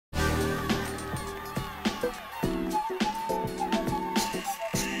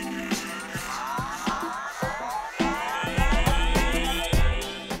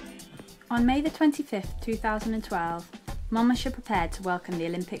On May the 25th, 2012, Monmouthshire prepared to welcome the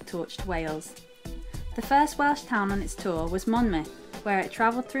Olympic torch to Wales. The first Welsh town on its tour was Monmouth, where it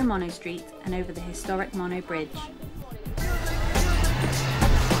travelled through Monnow Street and over the historic Monnow Bridge.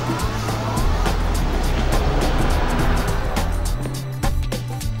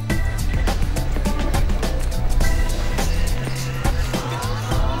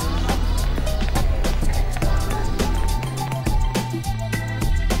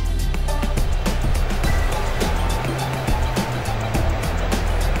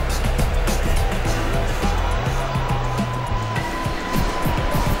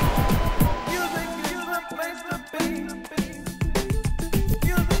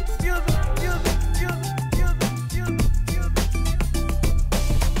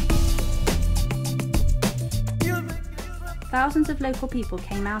 Thousands of local people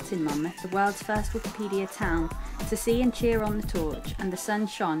came out in Monmouth, the world's first Wikipedia town, to see and cheer on the torch, and the sun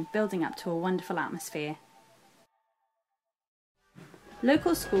shone, building up to a wonderful atmosphere.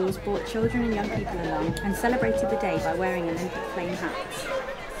 Local schools brought children and young people along and celebrated the day by wearing Olympic flame hats.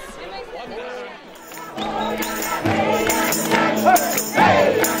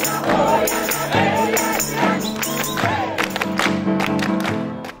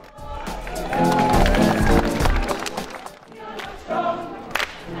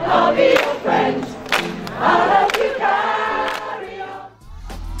 I'll be your friend. I'll help you carry on.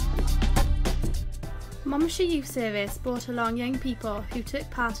 Monmouthshire Youth Service brought along young people who took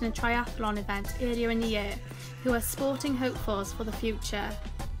part in a triathlon event earlier in the year, who are sporting hopefuls for the future.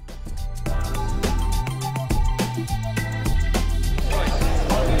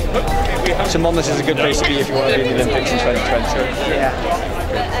 So Monmouth is a good place to be if you want to be in the Olympics in 2020. Yeah.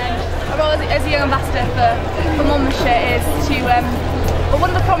 Our role as a young ambassador for Monmouthshire is to, one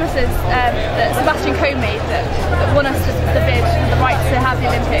of the promises that Sebastian Coe made that won us the bid for the right to have the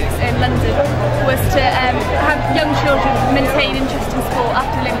Olympics in London was to have young children maintain interest in sport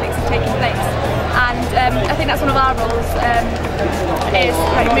after the Olympics have taken place. And I think that's one of our roles, is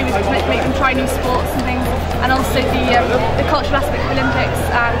like maybe make them try new sports and things, and also the cultural aspect of the Olympics,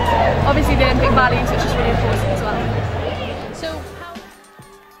 and obviously the Olympic values, which is really important as well.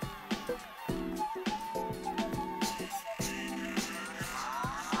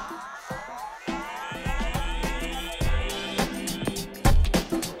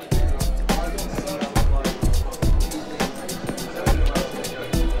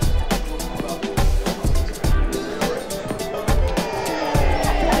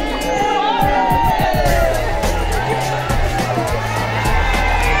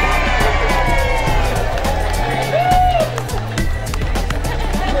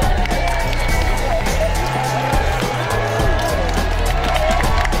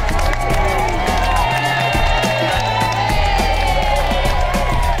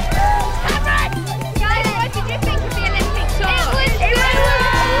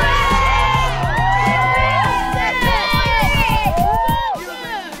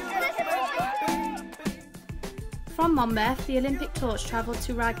 From Monmouth, the Olympic torch travelled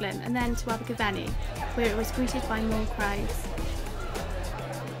to Raglan and then to Abergavenny, where it was greeted by more crowds.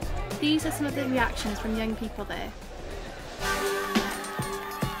 These are some of the reactions from young people there.